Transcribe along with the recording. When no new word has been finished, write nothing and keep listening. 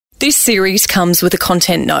This series comes with a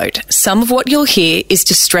content note. Some of what you'll hear is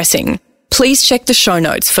distressing. Please check the show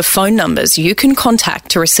notes for phone numbers you can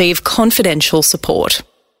contact to receive confidential support.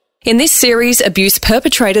 In this series, abuse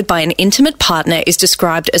perpetrated by an intimate partner is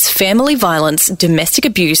described as family violence, domestic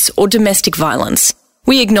abuse, or domestic violence.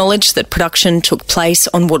 We acknowledge that production took place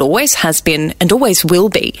on what always has been and always will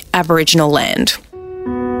be Aboriginal land.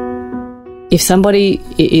 If somebody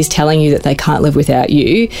is telling you that they can't live without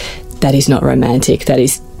you, that is not romantic. That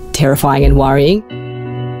is terrifying and worrying.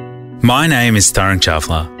 My name is Tarang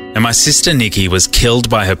Chawla, and my sister Nikki was killed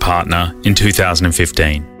by her partner in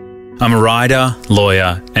 2015. I'm a writer,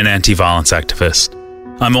 lawyer, and anti-violence activist.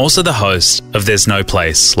 I'm also the host of There's No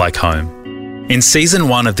Place Like Home. In season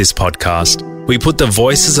 1 of this podcast, we put the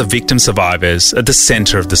voices of victim survivors at the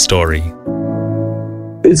centre of the story.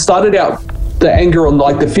 It started out the anger on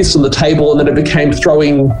the fist on the table, and then it became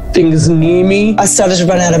throwing things near me. I started to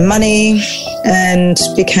run out of money and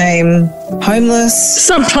became homeless.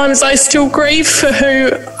 Sometimes I still grieve for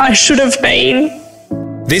who I should have been.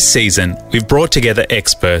 This season, we've brought together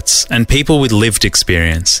experts and people with lived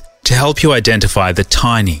experience to help you identify the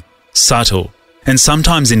tiny, subtle, and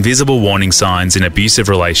sometimes invisible warning signs in abusive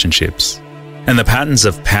relationships and the patterns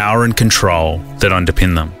of power and control that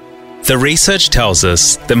underpin them. The research tells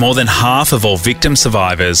us that more than half of all victim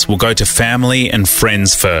survivors will go to family and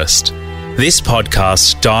friends first. This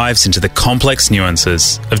podcast dives into the complex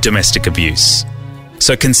nuances of domestic abuse.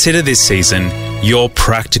 So consider this season your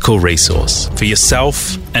practical resource for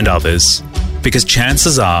yourself and others, because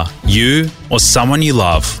chances are you or someone you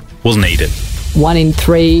love will need it. 1 in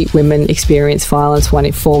 3 women experience violence, 1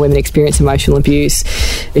 in 4 women experience emotional abuse.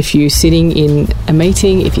 If you're sitting in a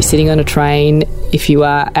meeting, if you're sitting on a train, if you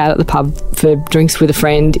are out at the pub for drinks with a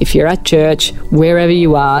friend, if you're at church, wherever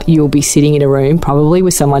you are, you'll be sitting in a room probably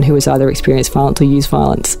with someone who has either experienced violence or used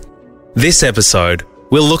violence. This episode,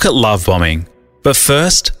 we'll look at love bombing. But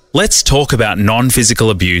first, let's talk about non-physical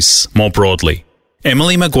abuse more broadly.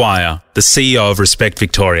 Emily Maguire, the CEO of Respect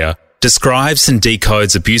Victoria, describes and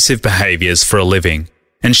decodes abusive behaviours for a living,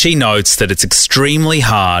 and she notes that it's extremely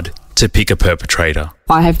hard to pick a perpetrator.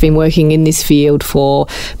 I have been working in this field for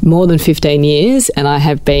more than 15 years, and I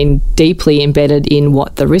have been deeply embedded in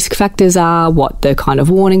what the risk factors are, what the kind of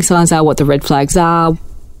warning signs are, what the red flags are.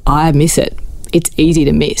 I miss it. It's easy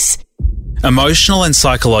to miss. Emotional and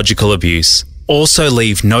psychological abuse also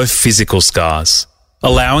leave no physical scars,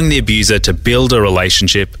 allowing the abuser to build a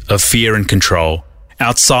relationship of fear and control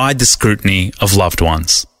outside the scrutiny of loved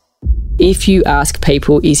ones. If you ask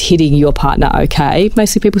people, is hitting your partner okay?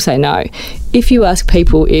 Mostly people say no. If you ask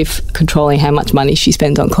people if controlling how much money she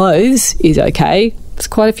spends on clothes is okay, there's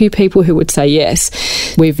quite a few people who would say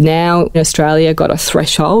yes. We've now in Australia got a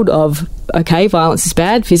threshold of, okay, violence is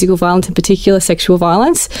bad, physical violence in particular, sexual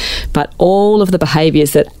violence, but all of the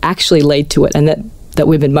behaviours that actually lead to it and that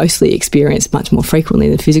women mostly experience much more frequently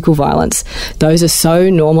than physical violence, those are so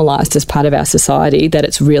normalised as part of our society that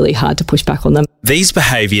it's really hard to push back on them. These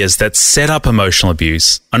behaviours that set up emotional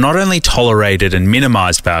abuse are not only tolerated and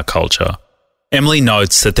minimised by our culture, Emily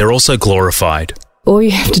notes that they're also glorified. All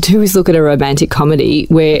you have to do is look at a romantic comedy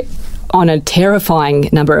where on a terrifying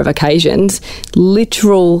number of occasions,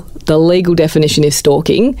 the legal definition of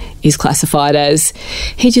stalking is classified as,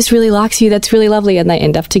 he just really likes you, that's really lovely, and they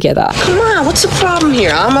end up together. Come on, what's the problem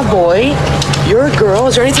here? I'm a boy, you're a girl.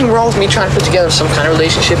 Is there anything wrong with me trying to put together some kind of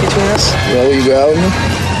relationship between us? Well, will you go out with me?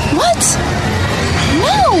 What?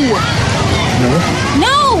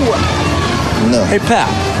 No! Hey,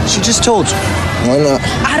 Pat, she just told you. Why not?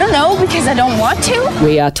 I don't know, because I don't want to.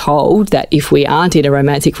 We are told that if we aren't in a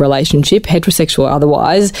romantic relationship, heterosexual or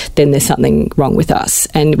otherwise, then there's something wrong with us.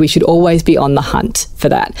 And we should always be on the hunt for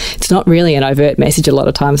that. It's not really an overt message a lot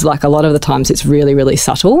of times. Like a lot of the times it's really, really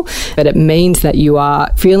subtle. But it means that you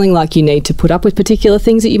are feeling like you need to put up with particular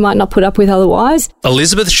things that you might not put up with otherwise.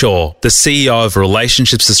 Elizabeth Shaw, the CEO of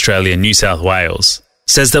Relationships Australia New South Wales,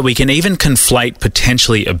 says that we can even conflate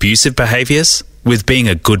potentially abusive behaviours with being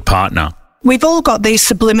a good partner. We've all got these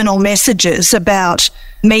subliminal messages about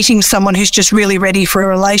meeting someone who's just really ready for a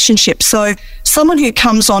relationship. So someone who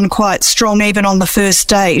comes on quite strong even on the first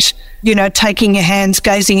date, taking your hands,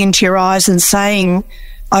 gazing into your eyes and saying,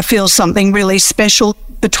 I feel something really special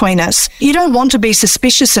between us. You don't want to be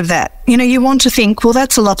suspicious of that. You want to think, well,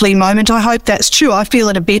 that's a lovely moment. I hope that's true. I feel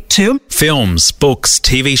it a bit too. Films, books,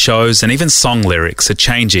 TV shows and even song lyrics are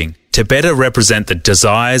changing to better represent the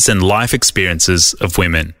desires and life experiences of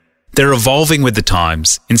women. They're evolving with the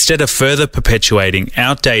times instead of further perpetuating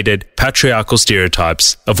outdated patriarchal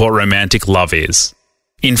stereotypes of what romantic love is.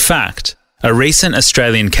 In fact, a recent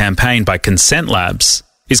Australian campaign by Consent Labs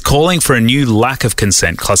is calling for a new lack of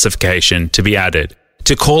consent classification to be added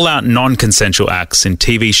to call out non-consensual acts in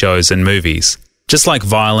TV shows and movies, just like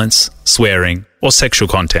violence, swearing, or sexual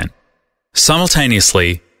content.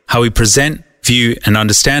 Simultaneously, how we present, view, and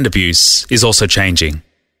understand abuse is also changing.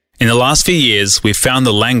 In the last few years, we've found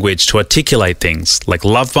the language to articulate things like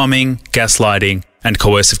love bombing, gaslighting, and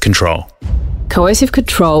coercive control. Coercive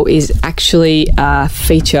control is actually a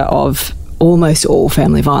feature of almost all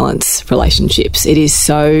family violence relationships. It is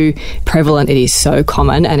so prevalent, it is so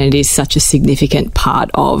common, and it is such a significant part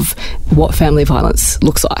of what family violence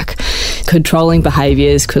looks like. Controlling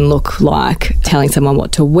behaviours can look like telling someone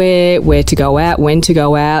what to wear, where to go out, when to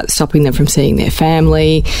go out, stopping them from seeing their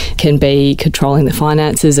family, can be controlling the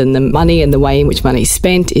finances and the money and the way in which money is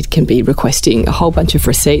spent. It can be requesting a whole bunch of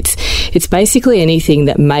receipts. It's basically anything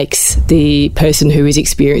that makes the person who is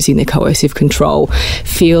experiencing the coercive control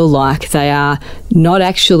feel like they are not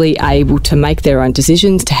actually able to make their own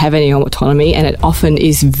decisions, to have any autonomy, and it often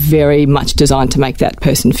is very much designed to make that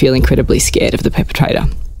person feel incredibly scared of the perpetrator.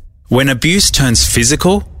 When abuse turns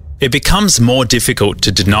physical, it becomes more difficult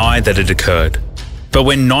to deny that it occurred. But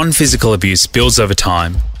when non-physical abuse builds over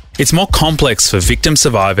time, it's more complex for victim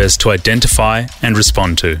survivors to identify and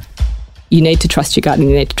respond to. You need to trust your gut and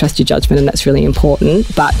you need to trust your judgment, and that's really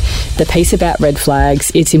important. But the piece about red flags,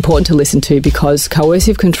 it's important to listen to, because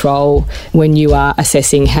coercive control, when you are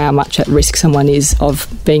assessing how much at risk someone is of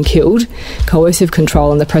being killed, coercive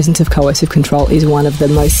control and the presence of coercive control is one of the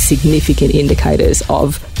most significant indicators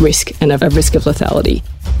of risk and of risk of lethality.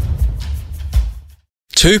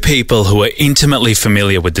 Two people who are intimately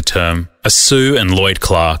familiar with the term are Sue and Lloyd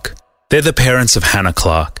Clark. They're the parents of Hannah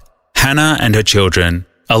Clark. Hannah and her children,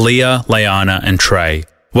 Aaliyah, Leanna and Trey,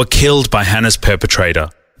 were killed by Hannah's perpetrator,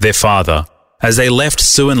 their father, as they left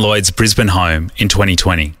Sue and Lloyd's Brisbane home in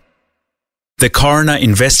 2020. The coroner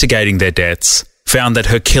investigating their deaths found that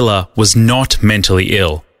her killer was not mentally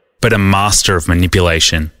ill, but a master of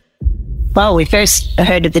manipulation. Well, we first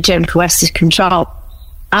heard of the term coercive control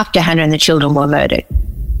after Hannah and the children were murdered.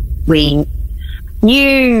 We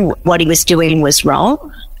knew what he was doing was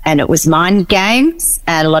wrong, and it was mind games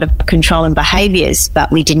and a lot of controlling behaviours,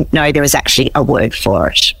 but we didn't know there was actually a word for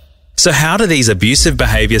it. So how do these abusive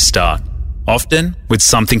behaviours start? Often with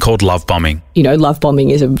something called love bombing. You know, love bombing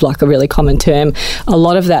is like a really common term. A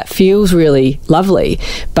lot of that feels really lovely,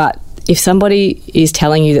 but if somebody is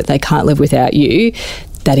telling you that they can't live without you,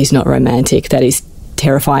 that is not romantic. That is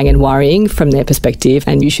terrifying and worrying from their perspective,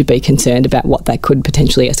 and you should be concerned about what that could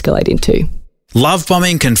potentially escalate into. Love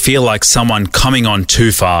bombing can feel like someone coming on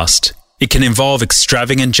too fast. It can involve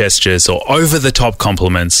extravagant gestures or over-the-top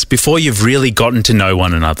compliments before you've really gotten to know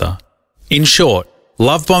one another. In short,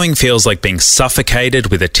 love bombing feels like being suffocated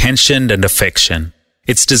with attention and affection.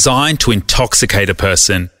 It's designed to intoxicate a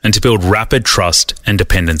person and to build rapid trust and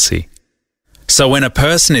dependency. So when a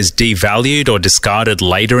person is devalued or discarded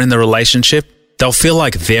later in the relationship, they'll feel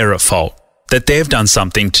like they're at fault, that they've done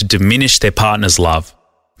something to diminish their partner's love,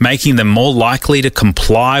 making them more likely to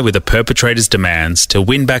comply with the perpetrator's demands to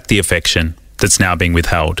win back the affection that's now being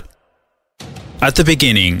withheld. At the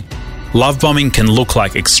beginning, love bombing can look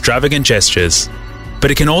like extravagant gestures, but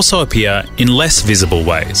it can also appear in less visible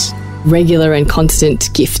ways. Regular and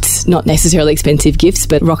constant gifts, not necessarily expensive gifts,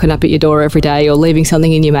 but rocking up at your door every day or leaving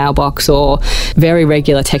something in your mailbox, or very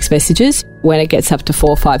regular text messages. When it gets up to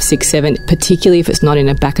 4, 5, 6, 7, particularly if it's not in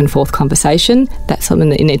a back and forth conversation, that's something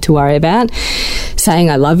that you need to worry about. Saying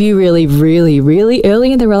I love you really, really, really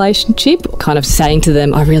early in the relationship, kind of saying to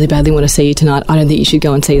them, I really badly want to see you tonight. I don't think you should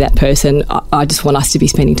go and see that person. I just want us to be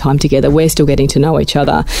spending time together. We're still getting to know each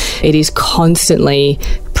other. It is constantly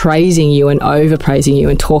praising you and overpraising you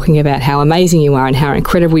and talking about how amazing you are and how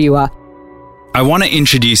incredible you are. I want to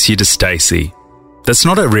introduce you to Stacey. That's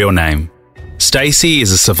not her real name. Stacey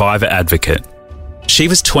is a survivor advocate. She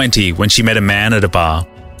was 20 when she met a man at a bar.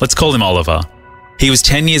 Let's call him Oliver. He was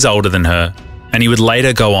 10 years older than her, and he would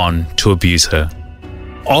later go on to abuse her.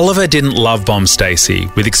 Oliver didn't love bomb Stacey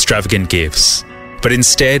with extravagant gifts, but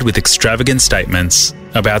instead with extravagant statements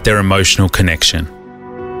about their emotional connection.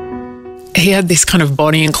 He had this kind of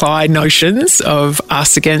Bonnie and Clyde notions of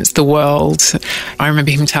us against the world. I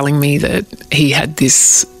remember him telling me that he had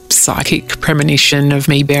this psychic premonition of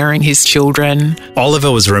me bearing his children.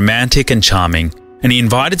 Oliver was romantic and charming, and he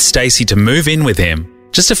invited Stacey to move in with him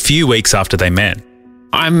just a few weeks after they met.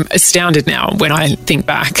 I'm astounded now when I think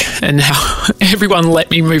back and how everyone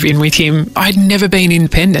let me move in with him. I'd never been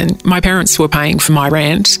independent. My parents were paying for my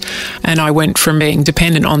rent, and I went from being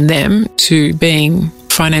dependent on them to being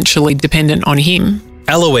financially dependent on him.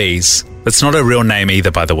 Eloise, that's not her real name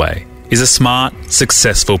either, by the way, is a smart,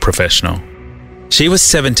 successful professional. She was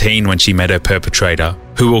 17 when she met her perpetrator,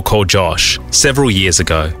 who we'll call Josh, several years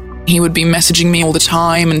ago. He would be messaging me all the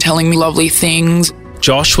time and telling me lovely things.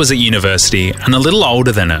 Josh was at university and a little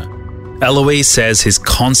older than her. Eloise says his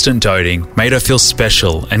constant doting made her feel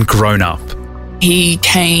special and grown up. He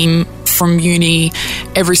came from uni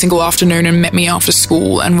every single afternoon and met me after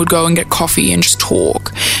school and would go and get coffee and just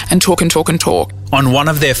talk and talk and talk and talk. On one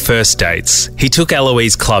of their first dates, he took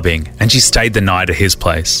Eloise clubbing and she stayed the night at his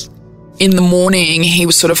place. In the morning, he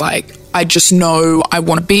was sort of like, I just know I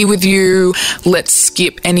want to be with you. Let's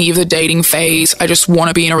skip any of the dating phase. I just want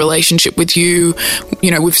to be in a relationship with you.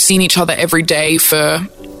 You know, we've seen each other every day for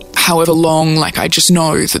however long. Like, I just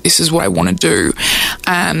know that this is what I want to do.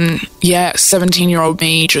 And 17-year-old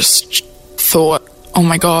me just thought, oh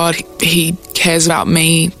my God, he cares about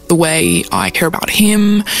me the way I care about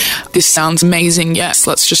him. This sounds amazing. Yes,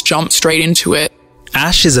 let's just jump straight into it.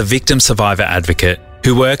 Ash is a victim survivor advocate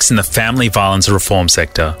who works in the family violence reform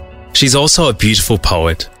sector. She's also a beautiful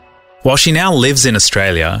poet. While she now lives in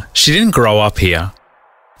Australia, she didn't grow up here.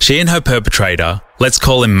 She and her perpetrator, let's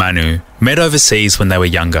call him Manu, met overseas when they were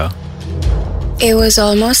younger. It was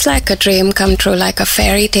almost like a dream come true, like a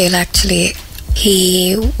fairy tale actually.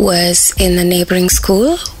 He was in the neighbouring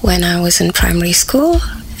school when I was in primary school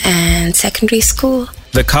and secondary school.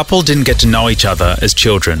 The couple didn't get to know each other as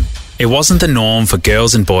children. It wasn't the norm for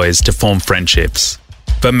girls and boys to form friendships.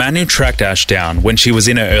 But Manu tracked Ash down when she was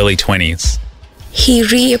in her early 20s. He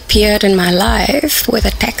reappeared in my life with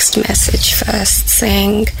a text message first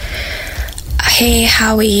saying, "Hey,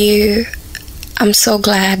 how are you? I'm so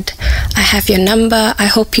glad I have your number. I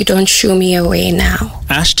hope you don't shoo me away now."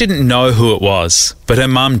 Ash didn't know who it was, but her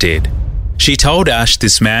mum did. She told Ash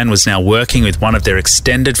this man was now working with one of their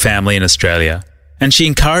extended family in Australia, and she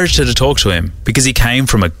encouraged her to talk to him because he came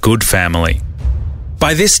from a good family.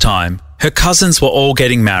 By this time, her cousins were all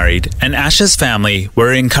getting married, and Ash's family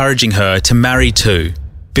were encouraging her to marry too,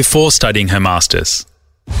 before studying her masters.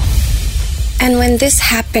 And when this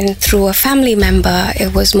happened through a family member,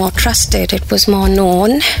 it was more trusted, it was more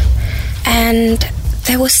known, and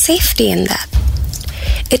there was safety in that.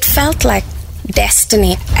 It felt like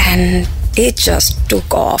destiny, and it just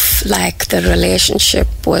took off. Like the relationship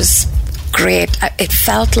was great. It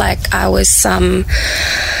felt like I was some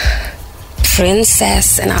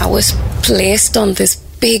princess and I was placed on this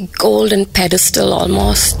big golden pedestal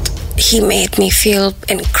almost. He made me feel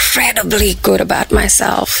incredibly good about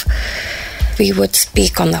myself. We would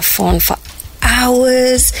speak on the phone for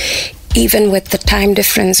hours, even with the time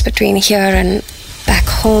difference between here and back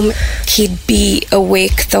home. He'd be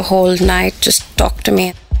awake the whole night, just talk to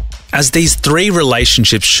me. As these three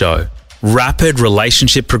relationships show, rapid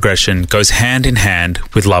relationship progression goes hand in hand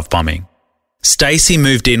with love bombing. Stacey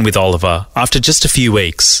moved in with Oliver after just a few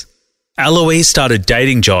weeks. Eloise started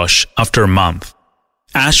dating Josh after a month.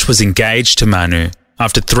 Ash was engaged to Manu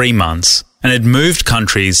after 3 months and had moved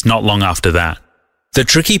countries not long after that. The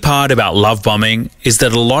tricky part about love bombing is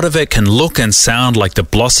that a lot of it can look and sound like the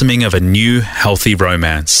blossoming of a new, healthy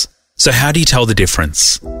romance. So how do you tell the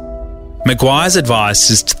difference? McGuire's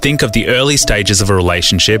advice is to think of the early stages of a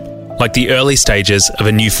relationship like the early stages of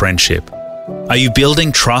a new friendship. Are you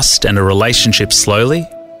building trust and a relationship slowly?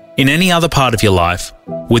 In any other part of your life,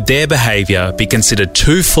 would their behaviour be considered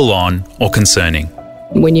too full-on or concerning?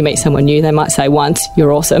 When you meet someone new, they might say once,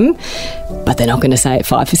 "You're awesome," but they're not going to say it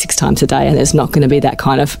 5 or 6 times a day, and there's not going to be that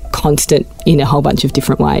kind of constant in a whole bunch of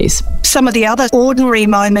different ways. Some of the other ordinary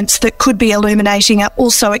moments that could be illuminating are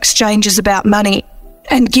also exchanges about money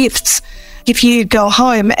and gifts. If you go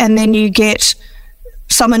home and then you get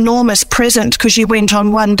some enormous present because you went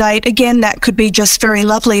on one date, again, that could be just very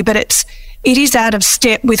lovely, but it is out of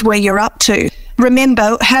step with where you're up to.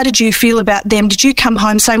 Remember, how did you feel about them? Did you come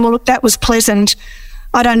home saying, "Well, look, that was pleasant,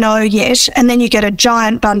 I don't know yet," and then you get a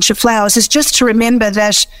giant bunch of flowers? It's just to remember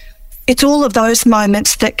that it's all of those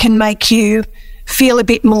moments that can make you feel a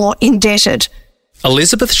bit more indebted.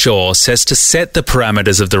 Elizabeth Shaw says to set the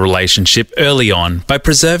parameters of the relationship early on by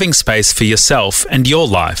preserving space for yourself and your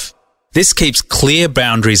life. This keeps clear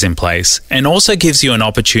boundaries in place and also gives you an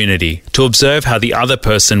opportunity to observe how the other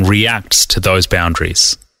person reacts to those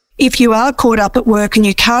boundaries. If you are caught up at work and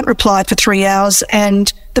you can't reply for 3 hours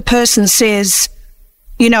and the person says,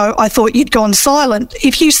 "You know, I thought you'd gone silent."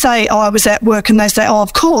 If you say, "Oh, I was at work," and they say, "Oh,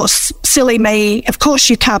 of course, silly me, of course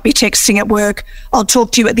you can't be texting at work, I'll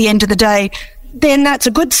talk to you at the end of the day," then that's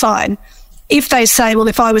a good sign. If they say, "Well,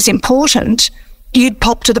 if I was important, you'd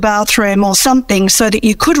pop to the bathroom or something so that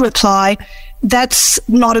you could reply," that's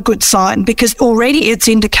not a good sign, because already it's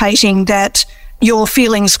indicating that your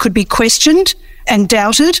feelings could be questioned and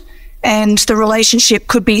doubted, and the relationship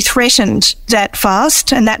could be threatened that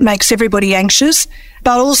fast, and that makes everybody anxious.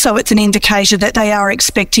 But also it's an indicator that they are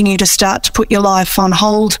expecting you to start to put your life on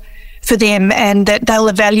hold for them and that they'll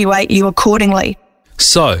evaluate you accordingly.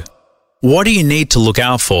 So, what do you need to look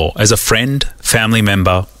out for as a friend, family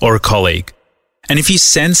member, or a colleague? And if you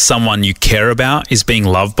sense someone you care about is being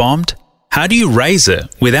love-bombed, how do you raise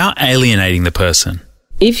it without alienating the person?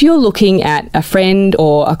 If you're looking at a friend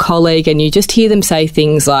or a colleague and you just hear them say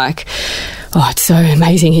things like, "Oh, it's so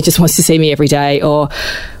amazing, he just wants to see me every day," or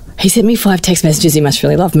 "He sent me 5 text messages, he must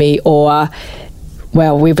really love me," or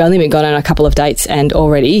 "Well, we've only been gone on a couple of dates and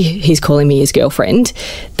already he's calling me his girlfriend,"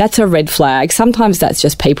 that's a red flag. Sometimes that's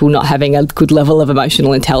just people not having a good level of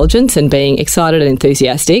emotional intelligence and being excited and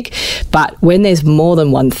enthusiastic. But when there's more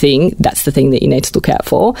than one thing, that's the thing that you need to look out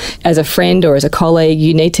for. As a friend or as a colleague,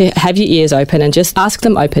 you need to have your ears open and just ask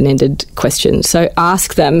them open-ended questions. So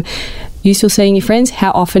ask them, "You still seeing your friends?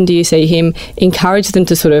 How often do you see him?" Encourage them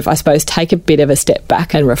to sort of, I suppose, take a bit of a step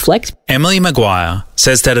back and reflect. Emily Maguire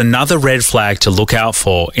says that another red flag to look out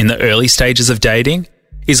for in the early stages of dating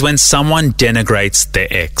is when someone denigrates their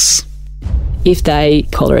ex. If they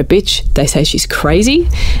call her a bitch, they say she's crazy.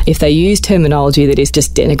 If they use terminology that is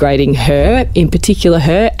just denigrating her, in particular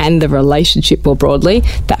her and the relationship more broadly,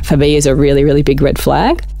 that for me is a really, really big red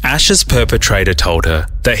flag. Ash's perpetrator told her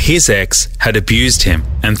that his ex had abused him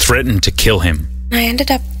and threatened to kill him. I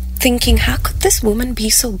ended up thinking, how could this woman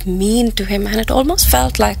be so mean to him? And it almost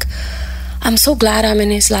felt like, I'm so glad I'm in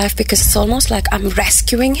his life because it's almost like I'm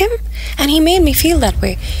rescuing him. And he made me feel that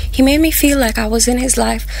way. He made me feel like I was in his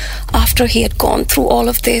life after he had gone through all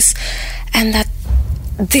of this and that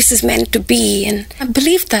this is meant to be. And I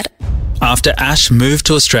believed that. After Ash moved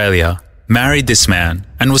to Australia, married this man,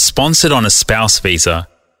 and was sponsored on a spouse visa,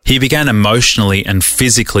 he began emotionally and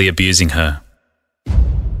physically abusing her.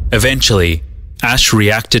 Eventually, Ash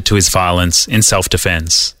reacted to his violence in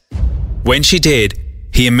self-defense. When she did,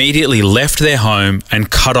 he immediately left their home and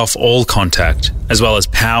cut off all contact, as well as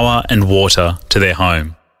power and water to their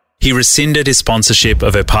home. He rescinded his sponsorship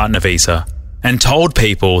of her partner visa and told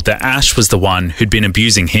people that Ash was the one who'd been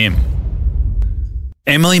abusing him.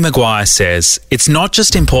 Emily Maguire says it's not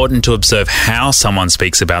just important to observe how someone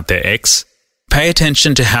speaks about their ex, pay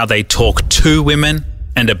attention to how they talk to women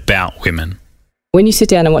and about women. When you sit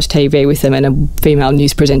down and watch TV with them and a female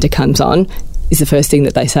news presenter comes on, is the first thing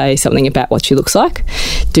that they say something about what she looks like?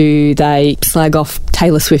 Do they slag off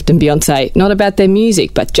Taylor Swift and Beyonce, not about their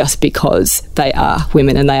music, but just because they are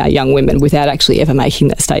women and they are young women without actually ever making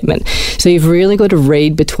that statement? So you've really got to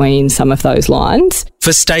read between some of those lines.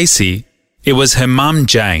 For Stacey, it was her mum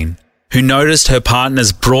Jane who noticed her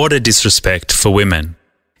partner's broader disrespect for women.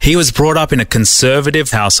 He was brought up in a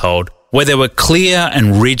conservative household where there were clear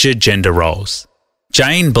and rigid gender roles.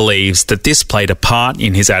 Jane believes that this played a part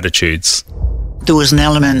in his attitudes. There was an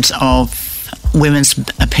element of women's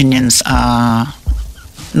opinions are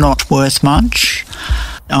not worth much.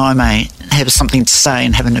 I may have something to say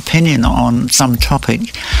and have an opinion on some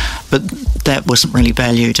topic, but that wasn't really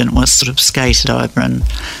valued and it was sort of skated over, and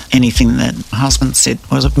anything that my husband said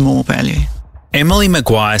was of more value. Emily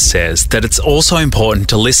Maguire says that it's also important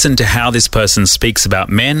to listen to how this person speaks about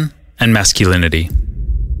men and masculinity.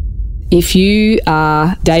 If you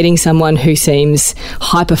are dating someone who seems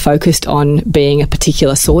hyper-focused on being a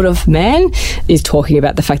particular sort of man, is talking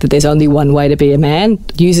about the fact that there's only one way to be a man,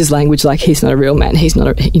 uses language like he's not a real man, he's not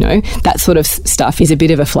a, that sort of stuff is a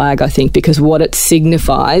bit of a flag, I think, because what it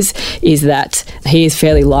signifies is that he is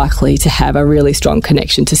fairly likely to have a really strong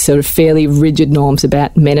connection to sort of fairly rigid norms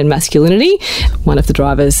about men and masculinity. One of the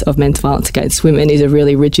drivers of men's violence against women is a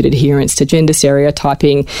really rigid adherence to gender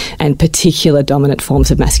stereotyping and particular dominant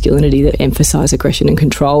forms of masculinity that emphasise aggression and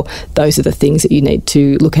control. Those are the things that you need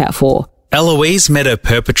to look out for. Eloise met her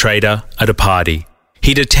perpetrator at a party.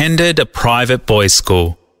 He'd attended a private boys'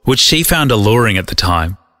 school, which she found alluring at the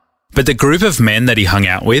time. But the group of men that he hung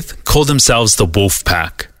out with called themselves the Wolf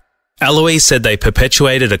Pack. Eloise said they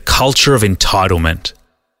perpetuated a culture of entitlement.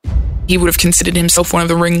 He would have considered himself one of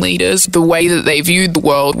the ringleaders. The way that they viewed the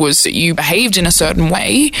world was that you behaved in a certain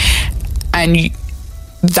way and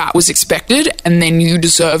that was expected, and then you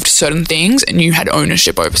deserved certain things and you had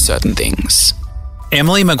ownership over certain things.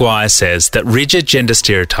 Emily Maguire says that rigid gender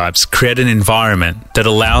stereotypes create an environment that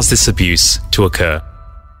allows this abuse to occur.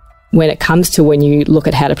 When it comes to when you look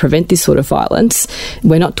at how to prevent this sort of violence,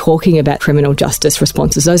 we're not talking about criminal justice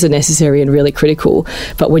responses. Those are necessary and really critical.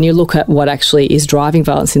 But when you look at what actually is driving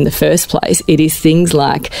violence in the first place, it is things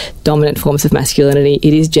like dominant forms of masculinity,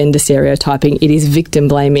 it is gender stereotyping, it is victim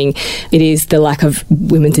blaming, it is the lack of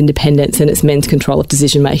women's independence and it's men's control of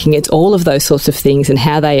decision making. It's all of those sorts of things and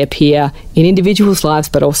how they appear in individuals' lives,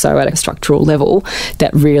 but also at a structural level,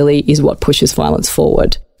 that really is what pushes violence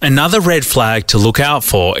forward. Another red flag to look out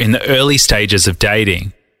for in the early stages of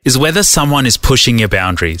dating is whether someone is pushing your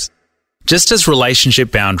boundaries. Just as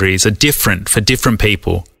relationship boundaries are different for different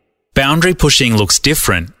people, boundary pushing looks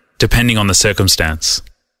different depending on the circumstance.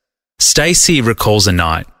 Stacey recalls a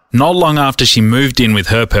night, not long after she moved in with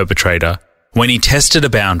her perpetrator, when he tested a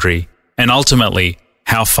boundary and ultimately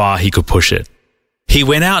how far he could push it. He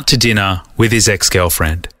went out to dinner with his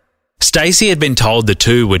ex-girlfriend. Stacey had been told the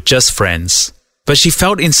two were just friends, but she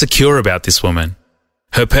felt insecure about this woman.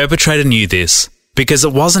 Her perpetrator knew this because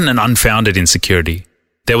it wasn't an unfounded insecurity.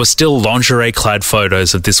 There were still lingerie-clad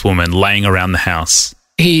photos of this woman laying around the house.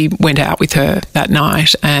 He went out with her that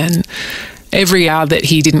night, and every hour that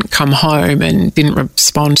he didn't come home and didn't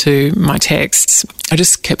respond to my texts, I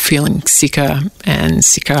just kept feeling sicker and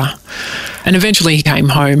sicker. And eventually he came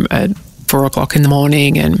home at 4 o'clock in the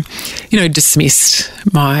morning and, dismissed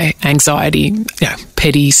my anxiety,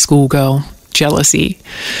 petty schoolgirl jealousy.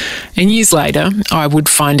 And years later, I would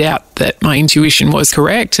find out that my intuition was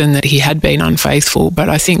correct and that he had been unfaithful. But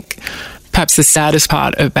I think perhaps the saddest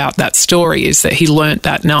part about that story is that he learnt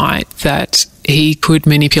that night that he could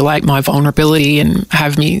manipulate my vulnerability and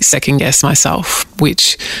have me second guess myself,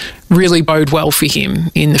 which really bode well for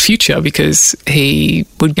him in the future because he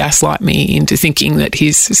would gaslight me into thinking that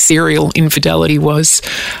his serial infidelity was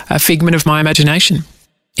a figment of my imagination.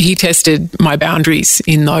 He tested my boundaries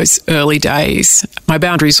in those early days. My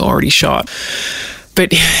boundaries were already shot.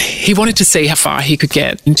 But he wanted to see how far he could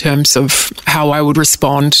get in terms of how I would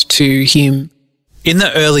respond to him. In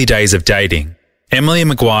the early days of dating, Emily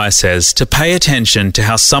Maguire says to pay attention to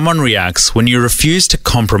how someone reacts when you refuse to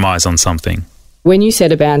compromise on something. When you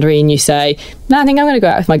set a boundary and you say, no, I think I'm going to go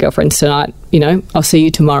out with my girlfriends tonight, I'll see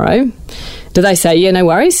you tomorrow. Do they say, yeah, no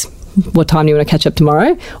worries? What time do you want to catch up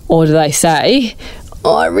tomorrow? Or do they say,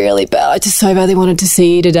 I just so badly wanted to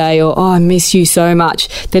see you today, or I miss you so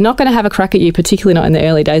much? They're not going to have a crack at you, particularly not in the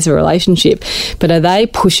early days of a relationship. But are they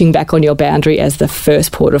pushing back on your boundary as the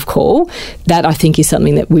first port of call? That, I think, is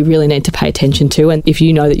something that we really need to pay attention to. And if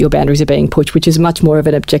you know that your boundaries are being pushed, which is much more of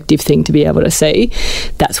an objective thing to be able to see,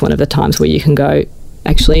 that's one of the times where you can go,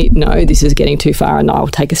 actually, no, this is getting too far, and I'll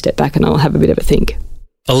take a step back and I'll have a bit of a think.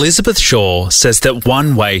 Elizabeth Shaw says that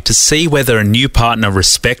one way to see whether a new partner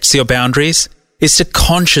respects your boundaries is to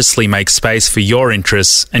consciously make space for your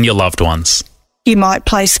interests and your loved ones. You might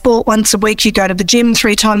play sport once a week, you go to the gym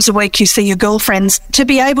 3 times a week, you see your girlfriends. To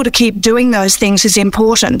be able to keep doing those things is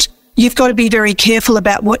important. You've got to be very careful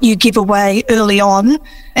about what you give away early on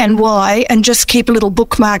and why, and just keep a little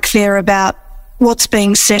bookmark there about what's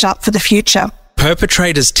being set up for the future.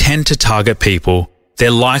 Perpetrators tend to target people they're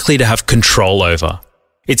likely to have control over.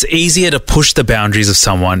 It's easier to push the boundaries of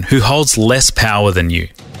someone who holds less power than you.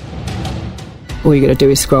 All you got to do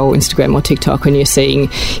is scroll Instagram or TikTok and you're seeing,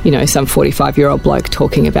 some 45-year-old bloke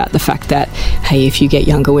talking about the fact that, hey, if you get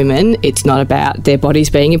younger women, it's not about their bodies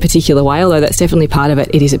being a particular way, although that's definitely part of it.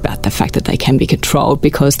 It is about the fact that they can be controlled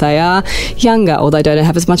because they are younger, or they don't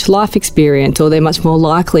have as much life experience, or they're much more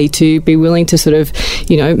likely to be willing to sort of,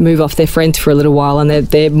 move off their friends for a little while, and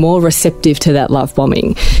they're more receptive to that love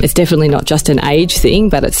bombing. It's definitely not just an age thing,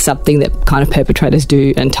 but it's something that kind of perpetrators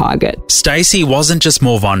do and target. Stacey wasn't just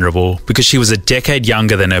more vulnerable because she was a decade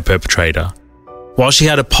younger than her perpetrator. While she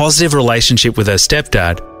had a positive relationship with her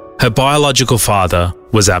stepdad, her biological father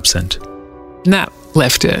was absent. And that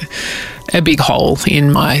left a big hole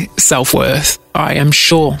in my self-worth. I am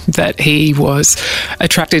sure that he was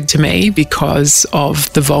attracted to me because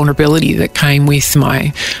of the vulnerability that came with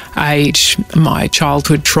my age, my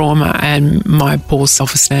childhood trauma, and my poor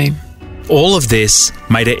self-esteem. All of this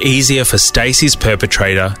made it easier for Stacey's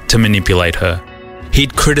perpetrator to manipulate her.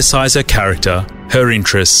 He'd criticise her character, her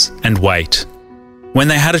interests, and weight. When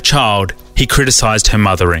they had a child, he criticised her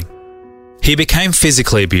mothering. He became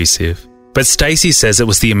physically abusive, but Stacey says it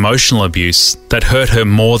was the emotional abuse that hurt her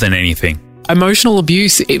more than anything. Emotional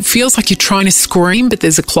abuse, it feels like you're trying to scream, but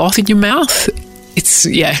there's a cloth in your mouth.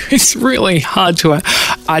 It's really hard to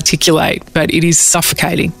articulate, but it is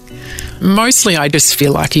suffocating. Mostly I just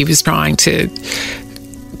feel like he was trying to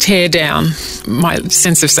tear down my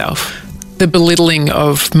sense of self. The belittling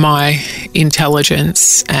of my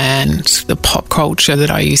intelligence and the pop culture that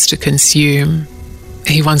I used to consume.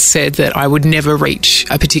 He once said that I would never reach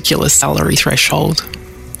a particular salary threshold,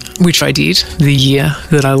 which I did the year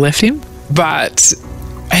that I left him. But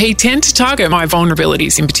he tended to target my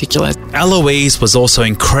vulnerabilities in particular. Eloise was also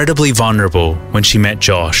incredibly vulnerable when she met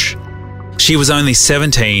Josh. She was only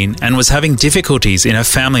 17 and was having difficulties in her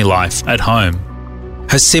family life at home.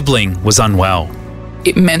 Her sibling was unwell.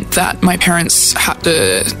 It meant that my parents had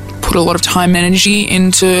to put a lot of time and energy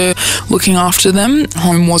into looking after them.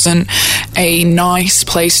 Home wasn't a nice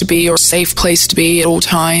place to be or a safe place to be at all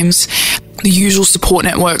times. the usual support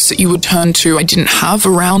networks that you would turn to, I didn't have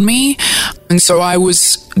around me. And so I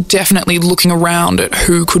was definitely looking around at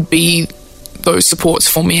who could be those supports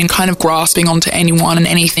for me and kind of grasping onto anyone and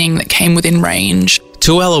anything that came within range.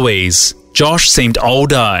 To Eloise, Josh seemed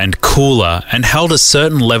older and cooler and held a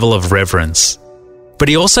certain level of reverence. But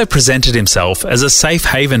he also presented himself as a safe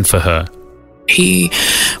haven for her. He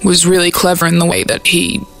was really clever in the way that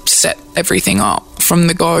he set everything up from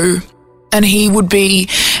the go. And he would be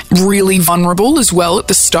really vulnerable as well at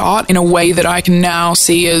the start in a way that I can now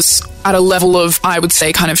see as at a level of, I would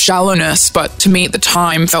say, kind of shallowness. But to me at the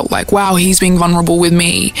time felt like, wow, he's being vulnerable with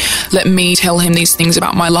me. Let me tell him these things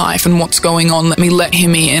about my life and what's going on. Let me let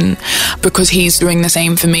him in because he's doing the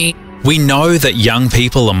same for me. We know that young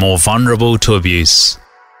people are more vulnerable to abuse.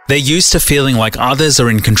 They're used to feeling like others are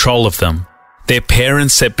in control of them. Their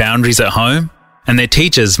parents set boundaries at home and their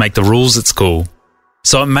teachers make the rules at school.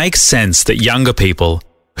 So it makes sense that younger people,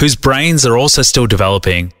 whose brains are also still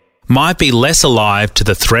developing, might be less alive to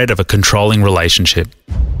the threat of a controlling relationship.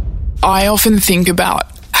 I often think about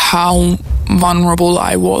how vulnerable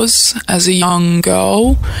I was as a young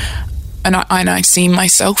girl, and I see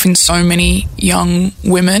myself in so many young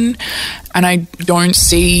women, and I don't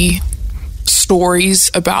see stories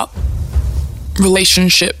about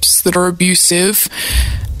relationships that are abusive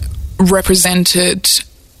represented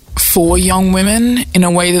for young women in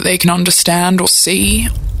a way that they can understand or see.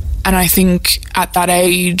 And I think at that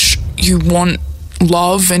age you want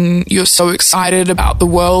love and you're so excited about the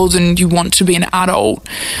world and you want to be an adult,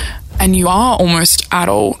 and you are almost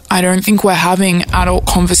adult. I don't think we're having adult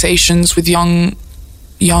conversations with young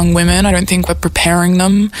women. I don't think we're preparing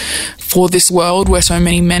them for this world where so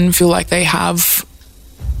many men feel like they have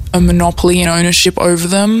a monopoly and ownership over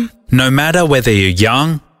them. No matter whether you're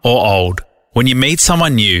young or old, when you meet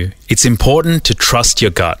someone new, it's important to trust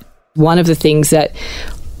your gut. One of the things that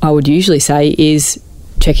I would usually say is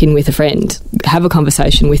check in with a friend, have a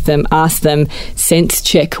conversation with them, ask them, sense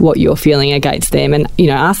check what you're feeling against them, and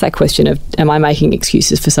ask that question of, am I making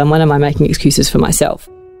excuses for someone? Am I making excuses for myself?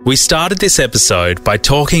 We started this episode by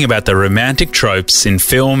talking about the romantic tropes in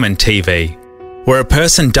film and TV, where a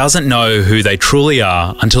person doesn't know who they truly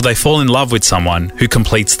are until they fall in love with someone who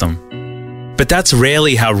completes them. But that's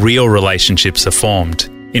rarely how real relationships are formed.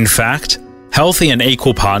 In fact, healthy and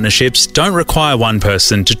equal partnerships don't require one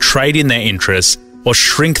person to trade in their interests or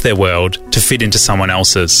shrink their world to fit into someone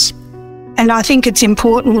else's. And I think it's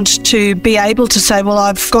important to be able to say, well,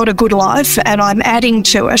 I've got a good life and I'm adding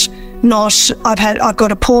to it, not I've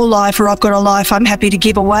got a poor life or I've got a life I'm happy to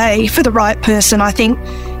give away for the right person. I think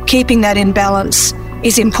keeping that in balance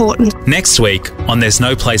is important. Next week on There's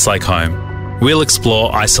No Place Like Home, we'll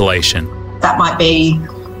explore isolation. That might be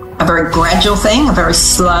a very gradual thing, a very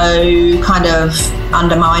slow kind of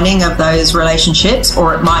undermining of those relationships,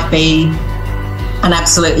 or it might be an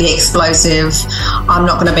absolutely explosive, I'm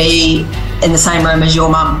not going to be in the same room as your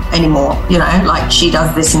mum anymore, like she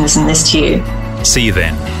does this and this and this to you. See you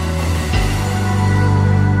then.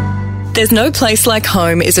 There's No Place Like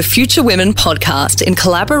Home is a Future Women podcast in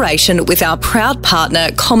collaboration with our proud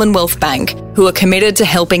partner Commonwealth Bank, who are committed to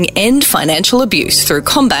helping end financial abuse through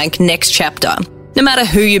CommBank Next Chapter. No matter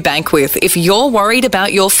who you bank with, if you're worried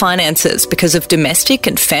about your finances because of domestic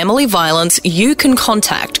and family violence, you can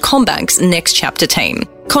contact CommBank's Next Chapter team.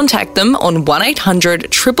 Contact them on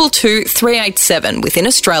 1800 222 387 within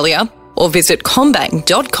Australia or visit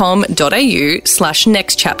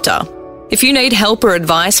commbank.com.au/nextchapter. If you need help or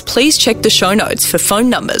advice, please check the show notes for phone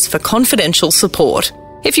numbers for confidential support.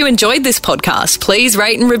 If you enjoyed this podcast, please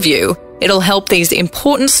rate and review. It'll help these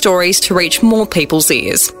important stories to reach more people's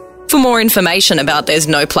ears. For more information about There's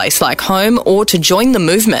No Place Like Home or to join the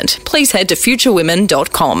movement, please head to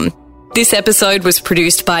futurewomen.com. This episode was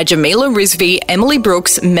produced by Jamila Rizvi, Emily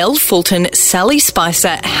Brooks, Mel Fulton, Sally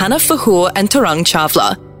Spicer, Hannah Fahour and Tarang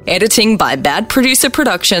Chawla. Editing by Bad Producer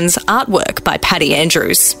Productions, artwork by Paddy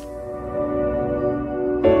Andrews.